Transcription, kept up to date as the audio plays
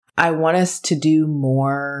I want us to do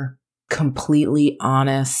more completely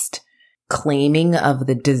honest claiming of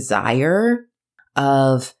the desire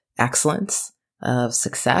of excellence, of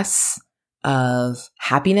success, of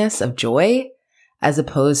happiness, of joy, as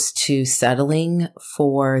opposed to settling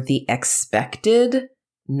for the expected,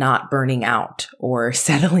 not burning out, or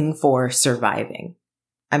settling for surviving.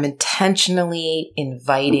 I'm intentionally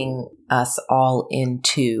inviting us all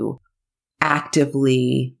into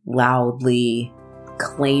actively, loudly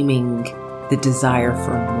claiming the desire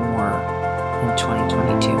for more in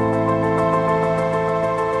 2022.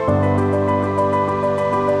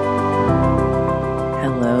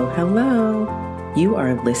 Hello. You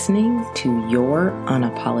are listening to Your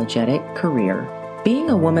Unapologetic Career. Being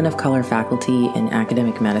a woman of color faculty in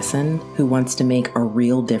academic medicine who wants to make a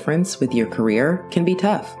real difference with your career can be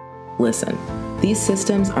tough. Listen, these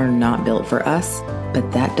systems are not built for us,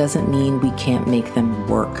 but that doesn't mean we can't make them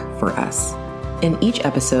work for us. In each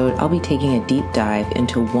episode, I'll be taking a deep dive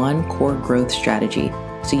into one core growth strategy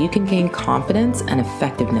so you can gain confidence and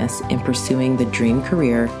effectiveness in pursuing the dream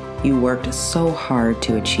career you worked so hard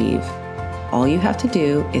to achieve. All you have to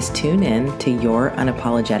do is tune in to Your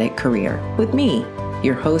Unapologetic Career with me,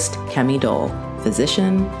 your host, Kemi Dole,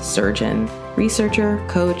 physician, surgeon, researcher,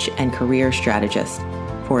 coach, and career strategist,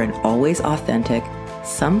 for an always authentic,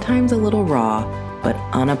 sometimes a little raw, but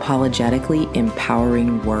unapologetically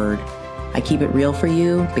empowering word. I keep it real for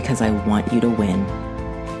you because I want you to win.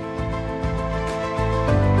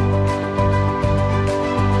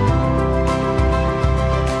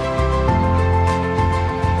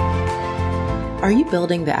 Are you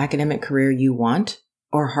building the academic career you want,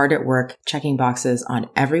 or hard at work checking boxes on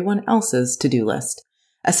everyone else's to-do list?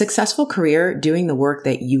 A successful career doing the work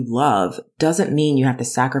that you love doesn't mean you have to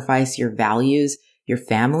sacrifice your values, your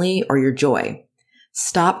family, or your joy.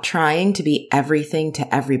 Stop trying to be everything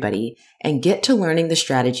to everybody and get to learning the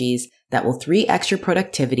strategies that will 3x your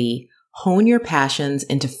productivity, hone your passions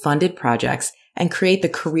into funded projects, and create the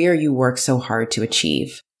career you work so hard to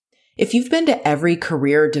achieve. If you've been to every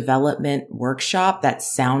career development workshop that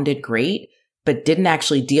sounded great, but didn't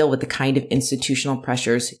actually deal with the kind of institutional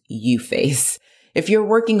pressures you face, if you're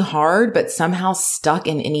working hard, but somehow stuck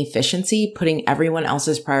in inefficiency, putting everyone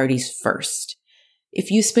else's priorities first, if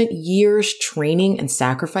you spent years training and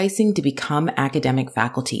sacrificing to become academic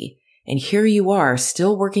faculty, and here you are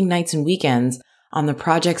still working nights and weekends on the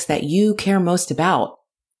projects that you care most about,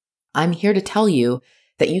 I'm here to tell you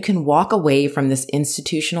that you can walk away from this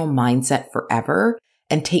institutional mindset forever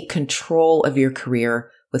and take control of your career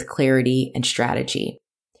with clarity and strategy.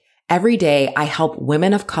 Every day, I help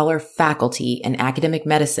women of color faculty in academic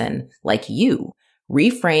medicine like you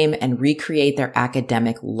reframe and recreate their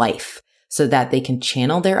academic life so that they can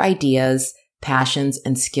channel their ideas, passions,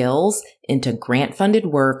 and skills into grant-funded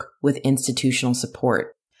work with institutional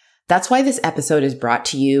support. That's why this episode is brought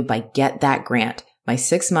to you by Get That Grant, my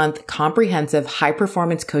 6-month comprehensive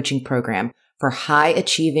high-performance coaching program for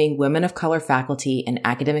high-achieving women of color faculty in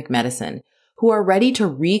academic medicine who are ready to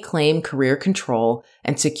reclaim career control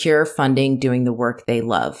and secure funding doing the work they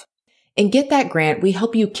love. In Get That Grant, we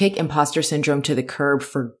help you kick imposter syndrome to the curb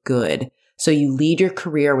for good, so you lead your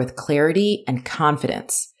career with clarity and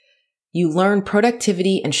confidence. You learn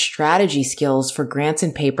productivity and strategy skills for grants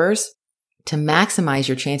and papers to maximize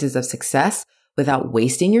your chances of success without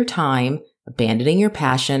wasting your time, abandoning your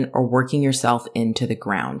passion, or working yourself into the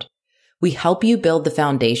ground. We help you build the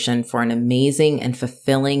foundation for an amazing and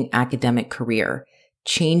fulfilling academic career,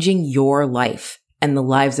 changing your life and the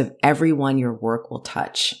lives of everyone your work will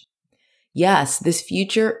touch. Yes, this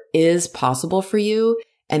future is possible for you,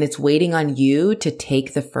 and it's waiting on you to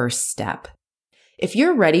take the first step. If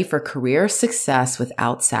you're ready for career success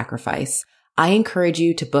without sacrifice, I encourage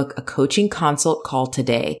you to book a coaching consult call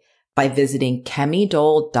today by visiting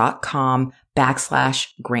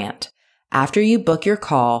kemidole.com/grant. After you book your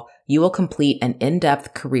call, you will complete an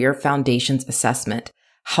in-depth career foundations assessment,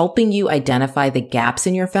 helping you identify the gaps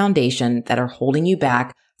in your foundation that are holding you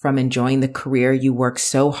back from enjoying the career you work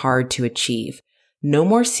so hard to achieve. No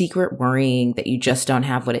more secret worrying that you just don't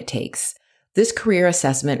have what it takes. This career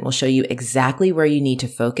assessment will show you exactly where you need to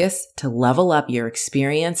focus to level up your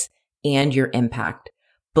experience and your impact.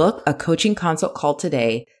 Book a coaching consult call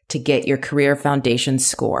today to get your career foundation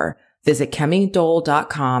score. Visit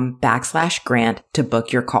kemidole.com/grant to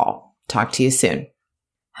book your call. Talk to you soon.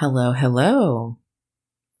 Hello.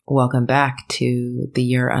 Welcome back to the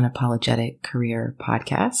Your Unapologetic Career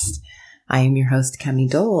podcast. I am your host, Kemi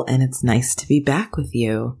Dole, and it's nice to be back with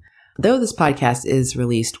you. Though this podcast is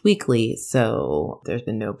released weekly, so there's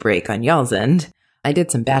been no break on y'all's end, I did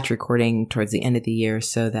some batch recording towards the end of the year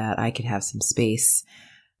so that I could have some space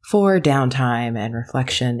for downtime and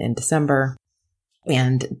reflection in December,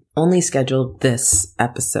 and only scheduled this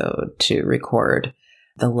episode to record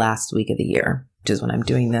the last week of the year, which is when I'm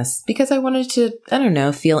doing this, because I wanted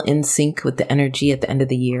to, feel in sync with the energy at the end of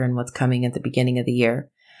the year and what's coming at the beginning of the year.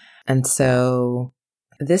 And so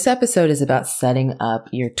this episode is about setting up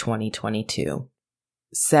your 2022,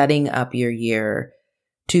 setting up your year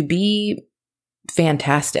to be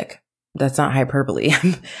fantastic. That's not hyperbole.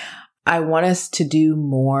 I want us to do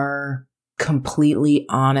more completely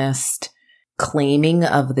honest claiming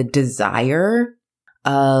of the desire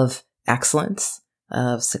of excellence,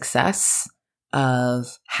 of success,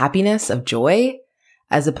 of happiness, of joy,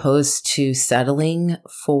 as opposed to settling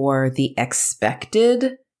for the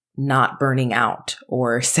expected, not burning out,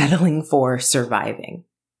 or settling for surviving.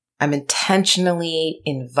 I'm intentionally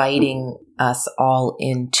inviting us all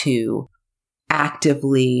into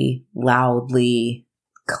actively, loudly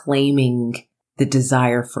claiming the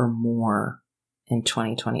desire for more in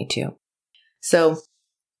 2022. So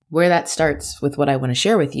where that starts with what I want to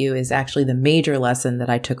share with you is actually the major lesson that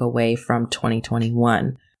I took away from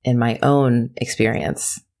 2021 in my own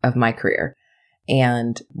experience of my career.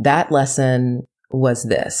 And that lesson was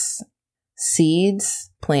this: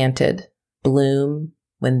 seeds planted bloom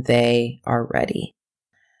when they are ready.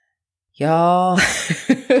 Y'all,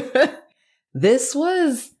 this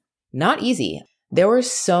was not easy. There were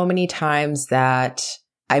so many times that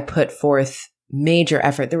I put forth major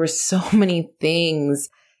effort. There were so many things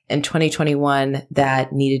in 2021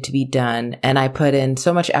 that needed to be done. And I put in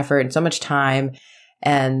so much effort and so much time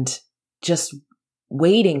and just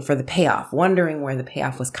waiting for the payoff, wondering where the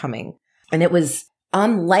payoff was coming. And it was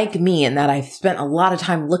unlike me in that I spent a lot of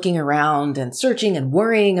time looking around and searching and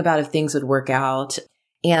worrying about if things would work out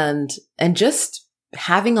and just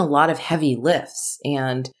having a lot of heavy lifts.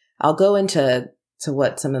 And I'll go into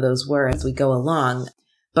what some of those were as we go along.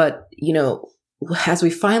 But, as we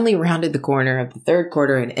finally rounded the corner of the third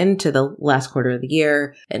quarter and into the last quarter of the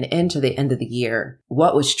year and into the end of the year,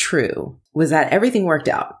 what was true was that everything worked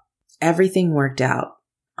out. Everything worked out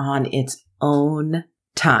on its own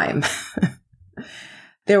time.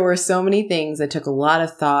 There were so many things that took a lot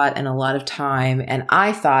of thought and a lot of time. And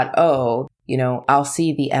I thought, I'll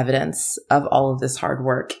see the evidence of all of this hard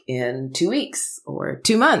work in 2 weeks or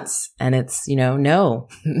 2 months. And it's, no,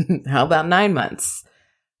 how about 9 months?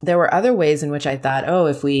 There were other ways in which I thought,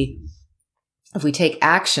 if we take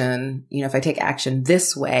action, if I take action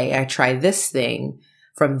this way, I try this thing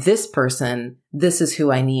from this person, this is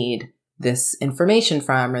who I need this information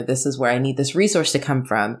from, or this is where I need this resource to come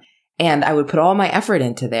from. And I would put all my effort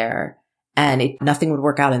into there and nothing would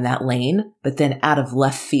work out in that lane, but then out of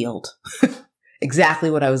left field, exactly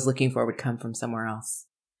what I was looking for would come from somewhere else.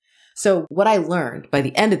 So what I learned by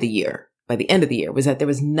the end of the year was that there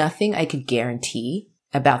was nothing I could guarantee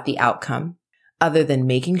about the outcome other than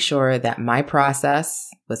making sure that my process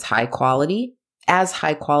was high quality, as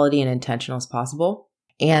high quality and intentional as possible.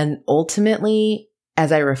 And ultimately,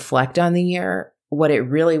 as I reflect on the year, what it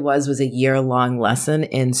really was a year-long lesson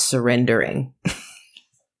in surrendering.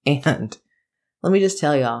 And let me just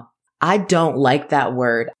tell y'all, I don't like that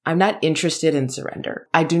word. I'm not interested in surrender.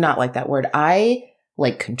 I do not like that word. I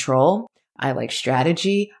like control. I like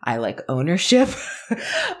strategy. I like ownership.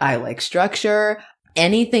 I like structure.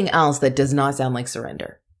 Anything else that does not sound like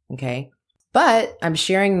surrender. Okay. But I'm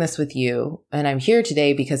sharing this with you, and I'm here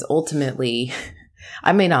today because ultimately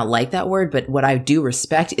I may not like that word, but what I do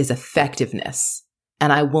respect is effectiveness.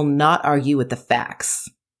 And I will not argue with the facts.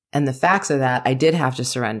 And the facts are that I did have to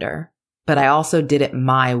surrender, but I also did it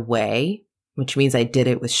my way, which means I did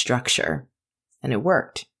it with structure, and it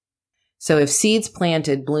worked. So if seeds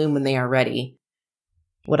planted bloom when they are ready,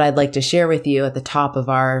 what I'd like to share with you at the top of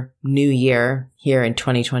our new year here in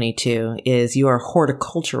 2022 is your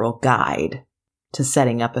horticultural guide to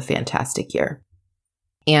setting up a fantastic year.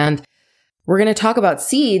 And we're going to talk about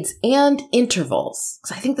seeds and intervals,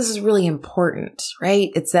 because I think this is really important, right?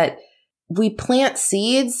 It's that we plant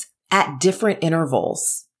seeds at different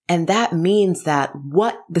intervals. And that means that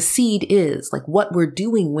what the seed is, like what we're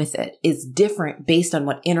doing with it, is different based on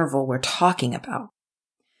what interval we're talking about.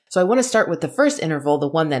 So I want to start with the first interval, the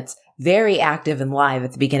one that's very active and live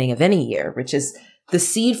at the beginning of any year, which is the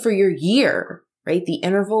seed for your year, right? The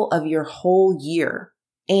interval of your whole year.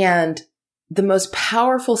 And the most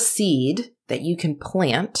powerful seed that you can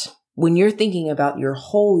plant when you're thinking about your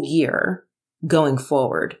whole year going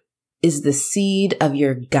forward is the seed of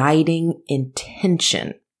your guiding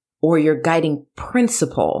intention, or your guiding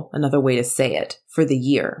principle, another way to say it, for the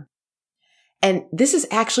year. And this is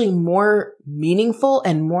actually more meaningful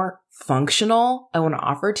and more functional, I want to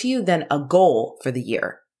offer to you, than a goal for the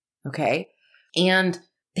year. Okay. And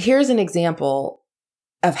here's an example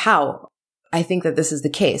of how I think that this is the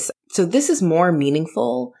case. So this is more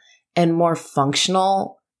meaningful and more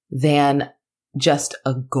functional than just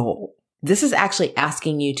a goal. This is actually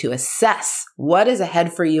asking you to assess what is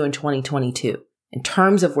ahead for you in 2022 in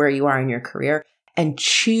terms of where you are in your career and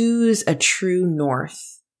choose a true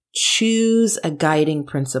north. Choose a guiding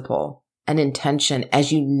principle and intention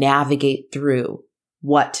as you navigate through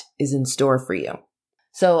what is in store for you.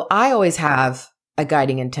 So I always have a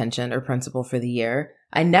guiding intention or principle for the year.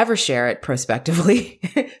 I never share it prospectively.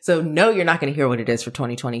 So no, you're not going to hear what it is for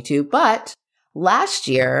 2022. But last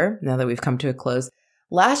year, now that we've come to a close,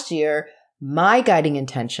 last year, my guiding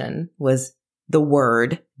intention was the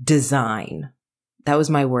word design. That was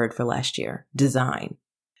my word for last year, design.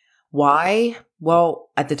 Why?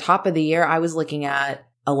 Well, at the top of the year, I was looking at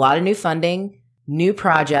a lot of new funding, new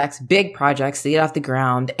projects, big projects to get off the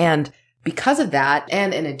ground. And because of that,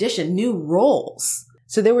 and in addition, new roles.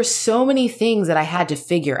 So there were so many things that I had to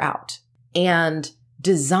figure out. And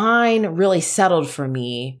design really settled for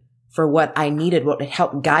me for what I needed, what would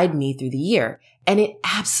help guide me through the year. And it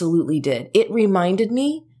absolutely did. It reminded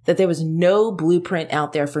me that there was no blueprint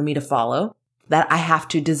out there for me to follow, that I have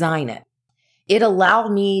to design it. It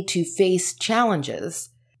allowed me to face challenges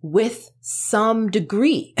with some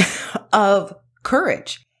degree of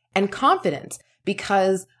courage and confidence,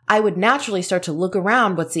 because I would naturally start to look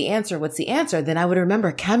around. What's the answer? What's the answer? Then I would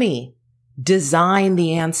remember, Kemi, design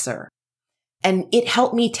the answer. And it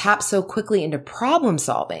helped me tap so quickly into problem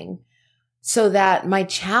solving so that my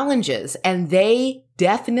challenges, and they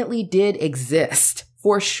definitely did exist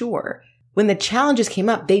for sure. When the challenges came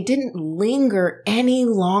up, they didn't linger any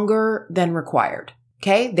longer than required.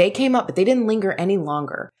 Okay. They came up, but they didn't linger any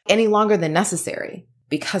longer than necessary,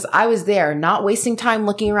 because I was there, not wasting time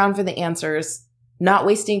looking around for the answers, not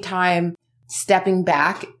wasting time stepping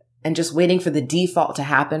back and just waiting for the default to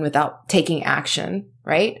happen without taking action,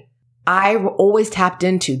 right? I always tapped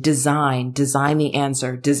into design the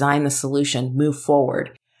answer, design the solution, move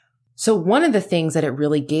forward. So one of the things that it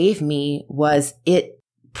really gave me was it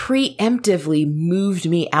preemptively moved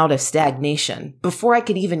me out of stagnation. Before I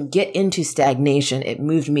could even get into stagnation, it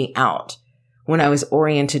moved me out when I was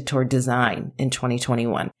oriented toward design in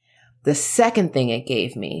 2021. The second thing it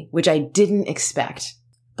gave me, which I didn't expect,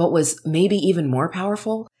 but was maybe even more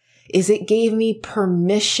powerful, is it gave me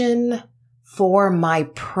permission for my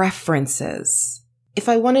preferences. If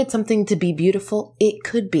I wanted something to be beautiful, it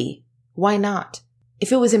could be. Why not?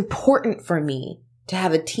 If it was important for me to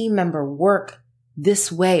have a team member work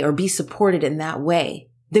this way or be supported in that way,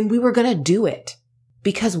 then we were going to do it.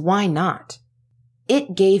 Because why not?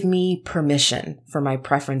 It gave me permission for my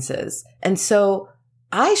preferences. And so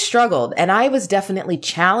I struggled, and I was definitely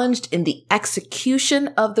challenged in the execution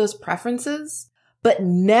of those preferences, but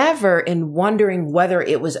never in wondering whether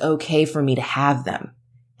it was okay for me to have them.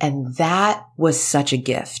 And that was such a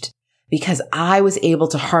gift, because I was able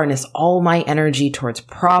to harness all my energy towards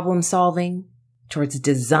problem solving, towards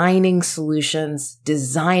designing solutions,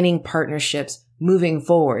 designing partnerships, moving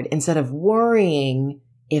forward, instead of worrying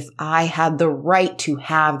if I had the right to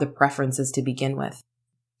have the preferences to begin with.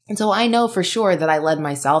 And so I know for sure that I led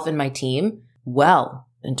myself and my team well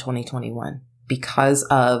in 2021 because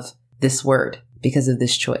of this word, because of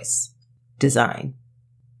this choice, design.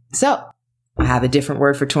 So I have a different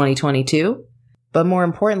word for 2022, but more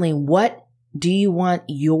importantly, what do you want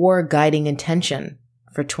your guiding intention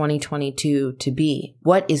for 2022 to be?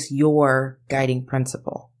 What is your guiding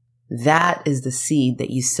principle? That is the seed that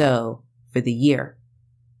you sow for the year.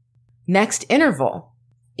 Next interval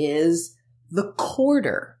is the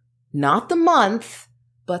quarter, not the month,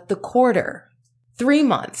 but the quarter. 3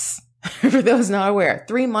 months. For those not aware,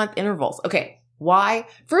 3-month intervals. Okay. Why?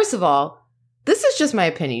 First of all, this is just my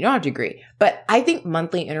opinion. You don't have to agree, but I think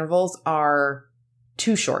monthly intervals are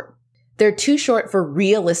too short. They're too short for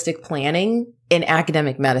realistic planning in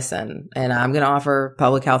academic medicine. And I'm going to offer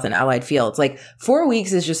public health and allied fields. Like 4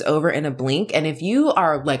 weeks is just over in a blink. And if you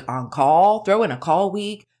are like on call, throw in a call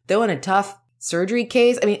week, throw in a tough surgery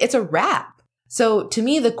case, I mean, it's a wrap. So to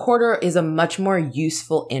me, the quarter is a much more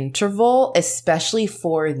useful interval, especially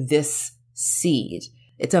for this seed.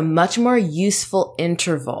 It's a much more useful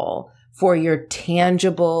interval for your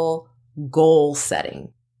tangible goal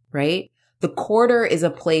setting, right? The quarter is a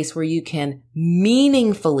place where you can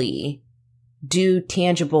meaningfully do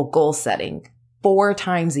tangible goal setting 4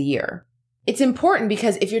 times a year. It's important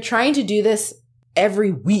because if you're trying to do this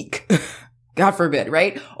every week, God forbid,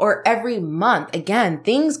 right? Or every month, again,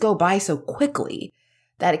 things go by so quickly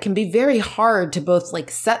that it can be very hard to both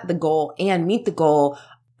like set the goal and meet the goal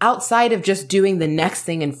outside of just doing the next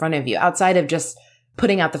thing in front of you, outside of just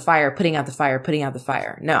putting out the fire, putting out the fire, putting out the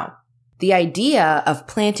fire. No. The idea of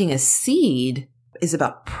planting a seed is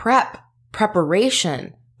about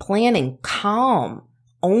preparation, planning, calm,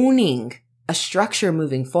 owning a structure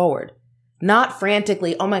moving forward. Not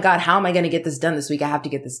frantically, oh my God, how am I going to get this done this week? I have to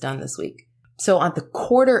get this done this week. So on the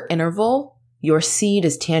quarter interval, your seed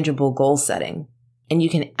is tangible goal setting, and you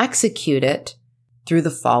can execute it through the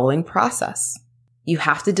following process. You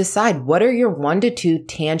have to decide, what are your 1 to 2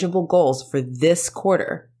 tangible goals for this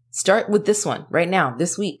quarter? Start with this one right now,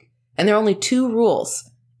 this week. And there are only 2 rules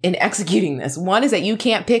in executing this. One is that you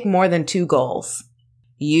can't pick more than 2 goals.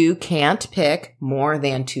 You can't pick more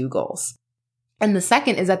than 2 goals. And the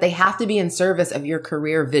second is that they have to be in service of your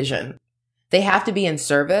career vision. They have to be in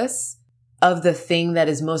service of the thing that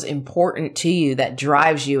is most important to you, that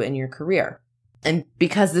drives you in your career. And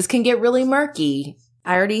because this can get really murky,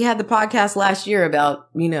 I already had the podcast last year about,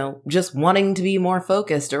 just wanting to be more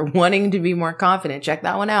focused or wanting to be more confident. Check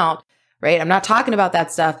that one out, right? I'm not talking about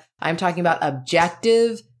that stuff. I'm talking about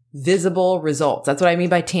objective, visible results. That's what I mean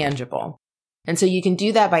by tangible. And so you can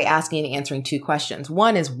do that by asking and answering 2 questions.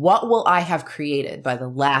 One is, what will I have created by the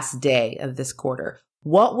last day of this quarter?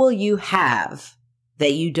 What will you have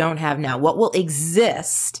that you don't have now? What will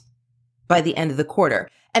exist by the end of the quarter?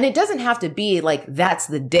 And it doesn't have to be like that's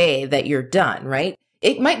the day that you're done, right?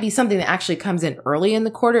 It might be something that actually comes in early in the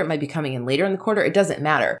quarter. It might be coming in later in the quarter. It doesn't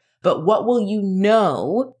matter. But what will you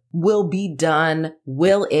know will be done,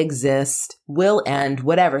 will exist, will end,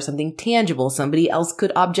 whatever, something tangible somebody else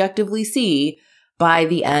could objectively see by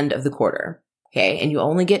the end of the quarter. Okay. And you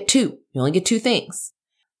only get 2. You only get 2 things.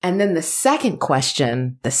 And then the second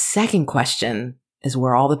question is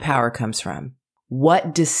where all the power comes from.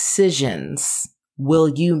 What decisions will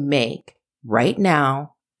you make right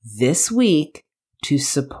now, this week, to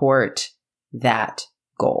support that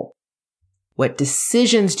goal? What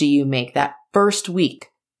decisions do you make that first week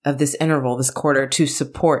of this interval, this quarter, to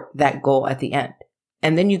support that goal at the end?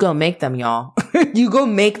 And then you go make them, y'all. You go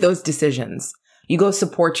make those decisions. You go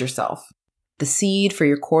support yourself. The seed for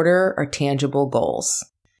your quarter are tangible goals.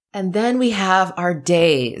 And then we have our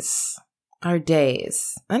days. Our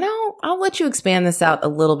days. And I'll let you expand this out a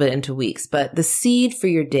little bit into weeks, but the seed for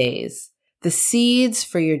your days. The seeds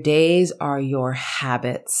for your days are your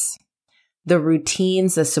habits. The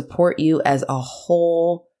routines that support you as a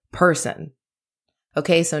whole person.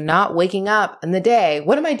 Okay, so not waking up in the day.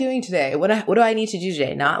 What am I doing today? What do I need to do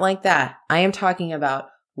today? Not like that. I am talking about,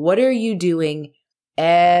 what are you doing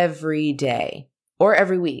every day or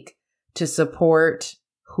every week to support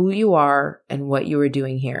who you are and what you are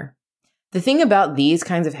doing here? The thing about these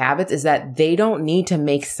kinds of habits is that they don't need to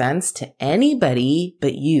make sense to anybody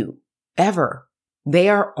but you, ever. They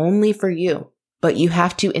are only for you, but you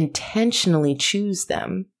have to intentionally choose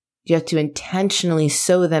them. You have to intentionally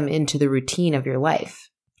sew them into the routine of your life.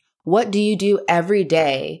 What do you do every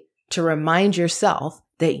day to remind yourself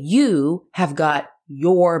that you have got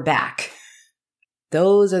your back?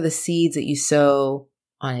 Those are the seeds that you sow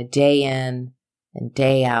on a day in and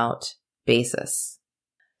day out basis.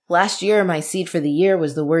 Last year, my seed for the year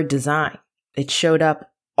was the word design. It showed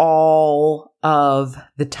up all of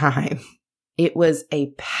the time. It was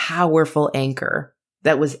a powerful anchor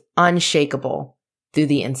that was unshakable through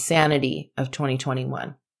the insanity of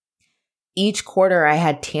 2021. Each quarter, I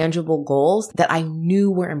had tangible goals that I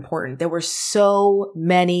knew were important. There were so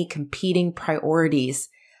many competing priorities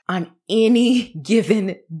on any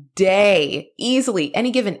given day, easily,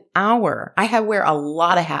 any given hour. I wear a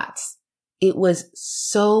lot of hats. It was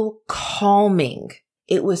so calming.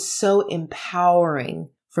 It was so empowering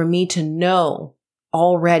for me to know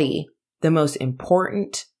already the most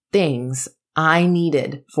important things I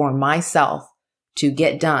needed for myself to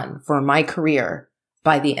get done for my career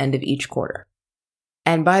by the end of each quarter.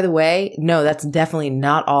 And by the way, no, that's definitely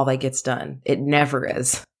not all that gets done. It never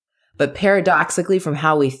is. But paradoxically, from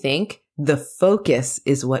how we think, the focus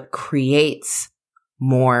is what creates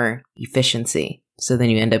more efficiency. So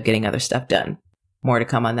then you end up getting other stuff done. More to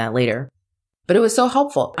come on that later. But it was so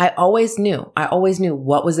helpful. I always knew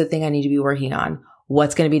what was the thing I need to be working on,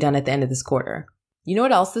 what's going to be done at the end of this quarter. You know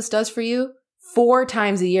what else this does for you? 4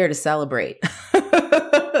 times a year to celebrate.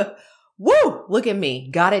 Woo! Look at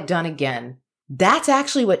me. Got it done again. That's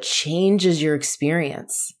actually what changes your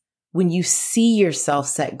experience. When you see yourself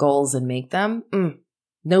set goals and make them,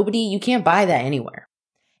 you can't buy that anywhere.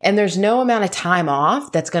 And there's no amount of time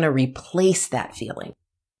off that's going to replace that feeling.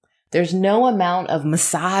 There's no amount of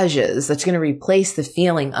massages that's going to replace the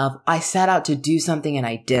feeling of, I set out to do something and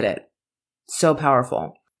I did it. So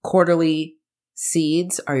powerful. Quarterly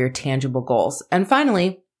seeds are your tangible goals. And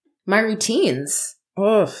finally, my routines.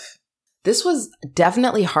 This was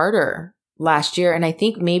definitely harder last year. And I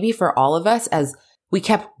think maybe for all of us, as we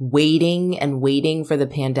kept waiting and waiting for the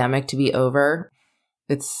pandemic to be over,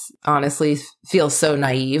 it's honestly feels so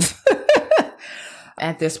naive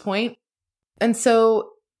at this point. And so,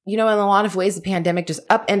 in a lot of ways, the pandemic just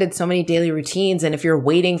upended so many daily routines. And if you're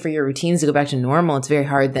waiting for your routines to go back to normal, it's very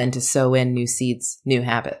hard then to sow in new seeds, new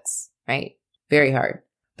habits, right? Very hard.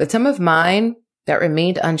 But some of mine that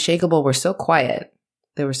remained unshakable were so quiet.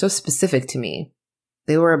 They were so specific to me.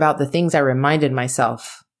 They were about the things I reminded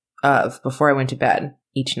myself of before I went to bed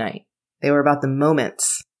each night. They were about the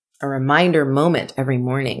moments, a reminder moment every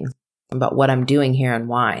morning about what I'm doing here and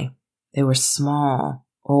why. They were small.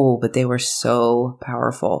 Oh, but they were so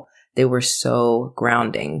powerful. They were so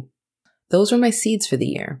grounding. Those were my seeds for the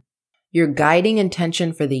year. Your guiding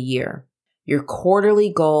intention for the year, your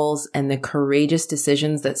quarterly goals and the courageous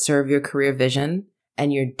decisions that serve your career vision,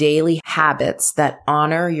 and your daily habits that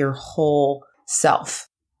honor your whole self.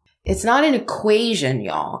 It's not an equation,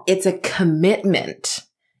 y'all. It's a commitment.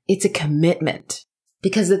 It's a commitment.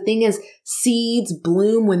 Because the thing is, seeds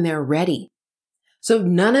bloom when they're ready. So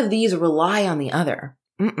none of these rely on the other.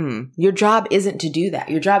 Your job isn't to do that.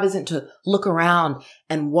 Your job isn't to look around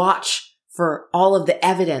and watch for all of the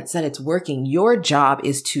evidence that it's working. Your job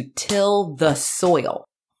is to till the soil.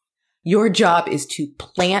 Your job is to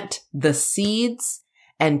plant the seeds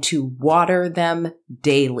and to water them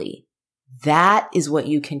daily. That is what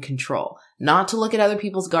you can control. Not to look at other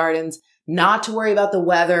people's gardens, not to worry about the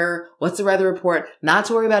weather. What's the weather report? Not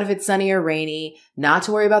to worry about if it's sunny or rainy, not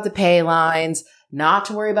to worry about the pay lines, not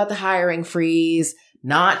to worry about the hiring freeze,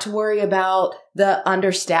 not to worry about the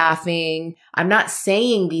understaffing. I'm not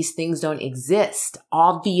saying these things don't exist.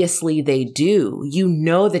 Obviously they do. You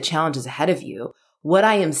know the challenges ahead of you. What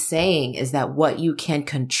I am saying is that what you can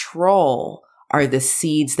control are the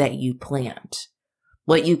seeds that you plant.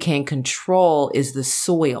 What you can control is the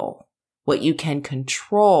soil. What you can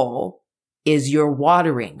control is your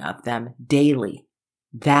watering of them daily.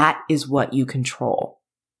 That is what you control.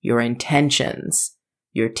 Your intentions,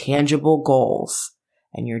 your tangible goals,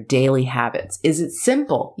 and your daily habits. Is it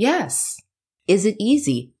simple? Yes. Is it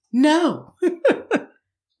easy? No.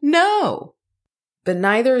 No. But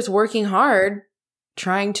neither is working hard,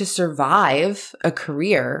 trying to survive a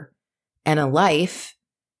career and a life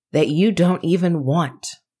that you don't even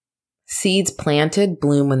want. Seeds planted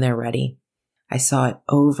bloom when they're ready. I saw it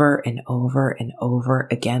over and over and over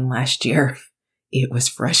again last year. It was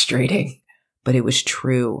frustrating, but it was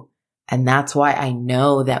true. And that's why I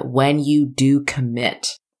know that when you do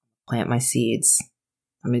commit, plant my seeds,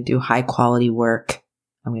 I'm going to do high quality work.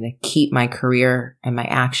 I'm going to keep my career and my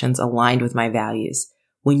actions aligned with my values.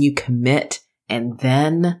 When you commit and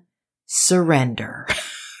then surrender,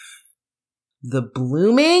 the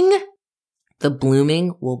blooming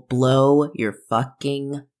will blow your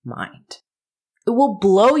fucking mind. It will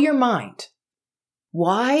blow your mind.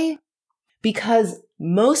 Why? Because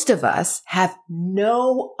most of us have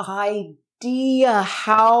no idea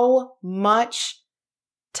how much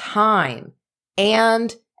time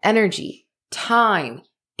and energy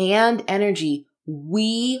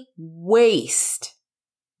we waste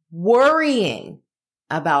worrying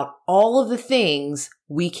about all of the things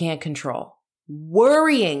we can't control,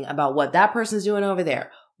 worrying about what that person's doing over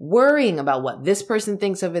there, worrying about what this person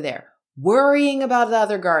thinks over there, worrying about the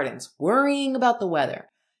other gardens, worrying about the weather.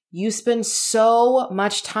 You spend so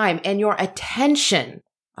much time and your attention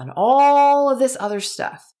on all of this other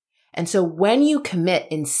stuff. And so when you commit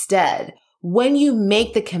instead, when you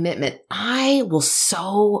make the commitment, I will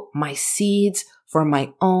sow my seeds for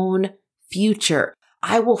my own future.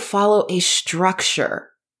 I will follow a structure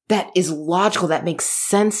that is logical, that makes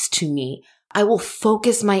sense to me. I will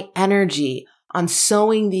focus my energy on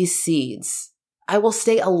sowing these seeds. I will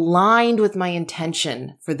stay aligned with my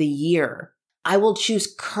intention for the year. I will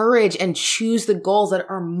choose courage and choose the goals that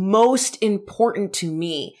are most important to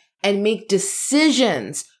me and make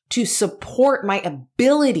decisions to support my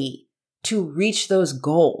ability to reach those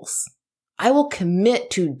goals. I will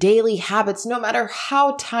commit to daily habits, no matter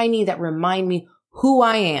how tiny, that remind me who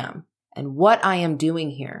I am and what I am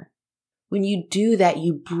doing here. When you do that,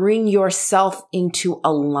 you bring yourself into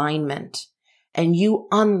alignment and you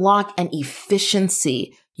unlock an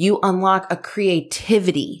efficiency. You unlock a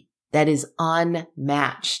creativity that is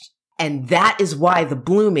unmatched. And that is why the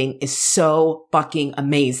blooming is so fucking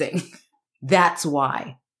amazing. That's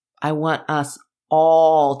why I want us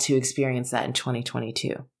all to experience that in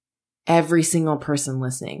 2022. Every single person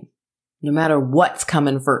listening, no matter what's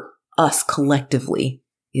coming for us collectively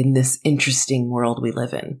in this interesting world we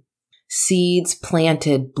live in. Seeds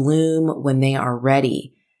planted bloom when they are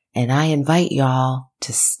ready. And I invite y'all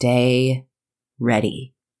to stay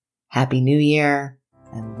ready. Happy New Year.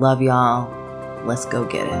 I love y'all. Let's go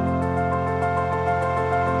get it.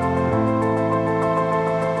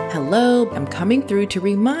 Hello, I'm coming through to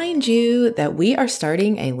remind you that we are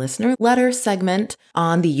starting a listener letter segment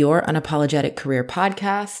on the Your Unapologetic Career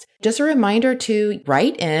podcast. Just a reminder to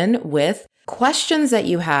write in with questions that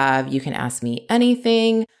you have. You can ask me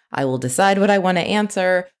anything. I will decide what I want to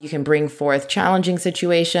answer. You can bring forth challenging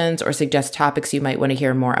situations or suggest topics you might want to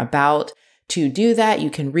hear more about. To do that, you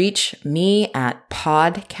can reach me at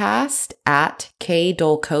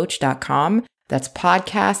podcast@kdollcoach.com. That's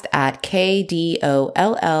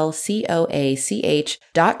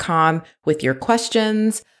podcast@kdollcoach.com with your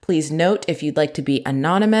questions. Please note if you'd like to be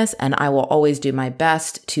anonymous, and I will always do my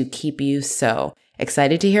best to keep you so.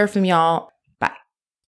 Excited to hear from y'all.